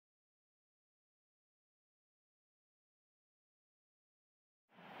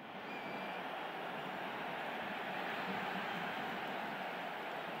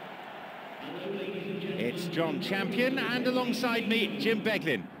It's John Champion, and alongside me, Jim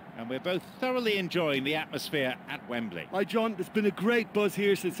Beglin. And we're both thoroughly enjoying the atmosphere at Wembley. Hi, John. There's been a great buzz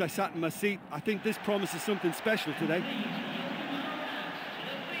here since I sat in my seat. I think this promises something special today.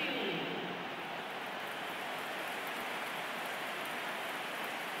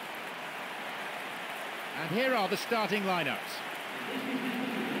 And here are the starting lineups.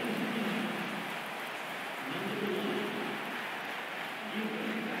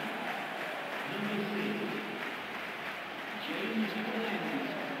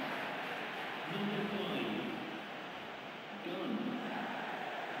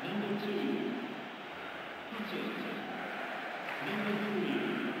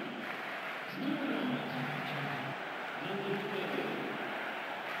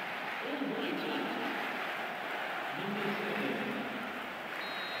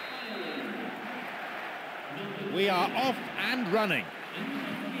 We are off and running.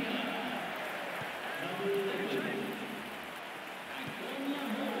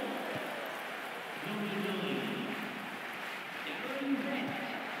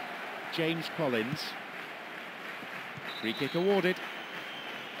 James Collins. Free kick awarded.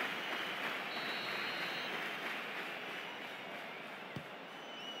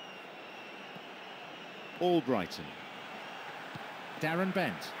 Albrighton. Darren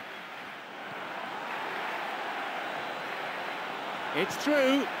Bent. It's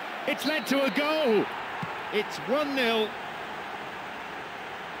through. It's led to a goal. It's 1-0.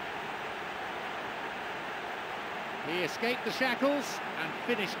 He escaped the shackles and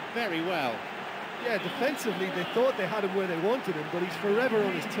finished very well. Yeah, defensively they thought they had him where they wanted him, but he's forever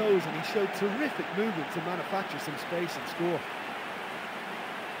on his toes and he showed terrific movement to manufacture some space and score.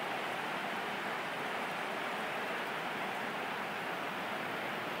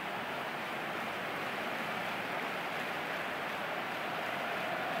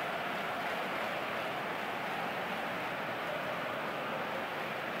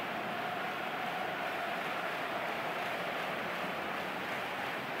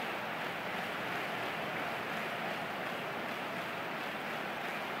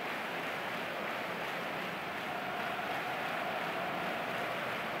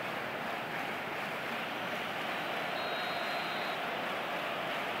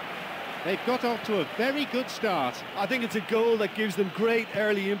 They've got off to a very good start. I think it's a goal that gives them great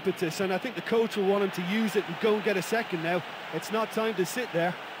early impetus, and I think the coach will want him to use it and go and get a second now. It's not time to sit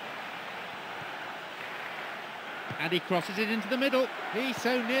there. And he crosses it into the middle. He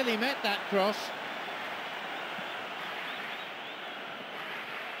so nearly met that cross.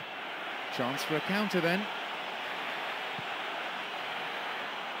 Chance for a counter then.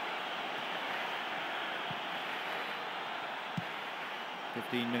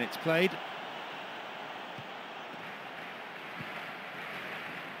 "15 minutes played.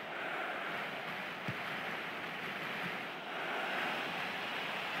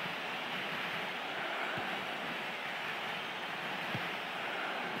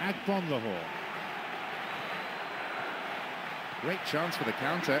 Agbonlahor. Great chance for the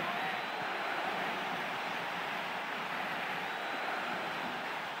counter.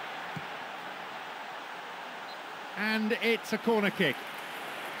 And it's a corner kick.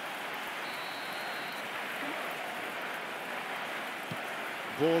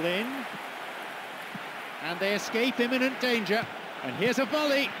 Ball in, and they escape imminent danger, and here's a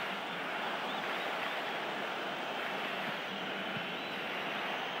volley.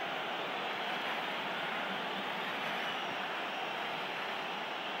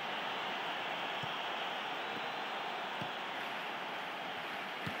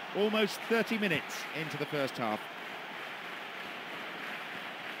 Almost 30 minutes into the first half.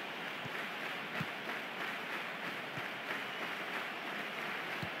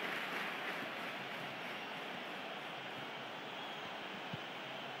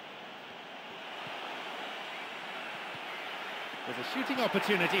 There's a shooting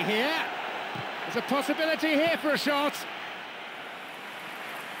opportunity here. There's a possibility here for a shot.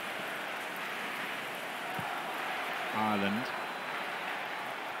 Ireland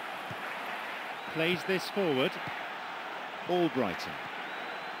plays this forward. Albrighton.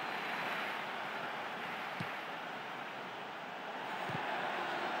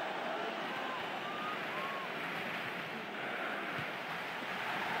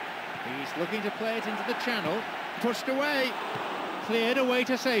 He's looking to play it into the channel. Pushed away. Cleared away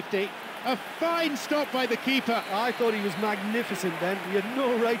to safety. A fine stop by the keeper. I thought he was magnificent then. He had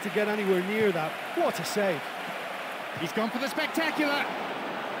no right to get anywhere near that. What a save. He's gone for the spectacular.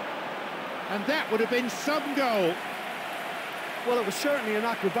 And that would have been some goal. Well, it was certainly an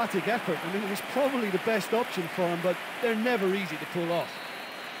acrobatic effort. I mean, it was probably the best option for him, but they're never easy to pull off.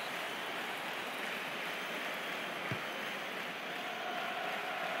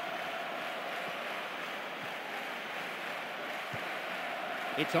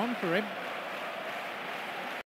 It's on for him.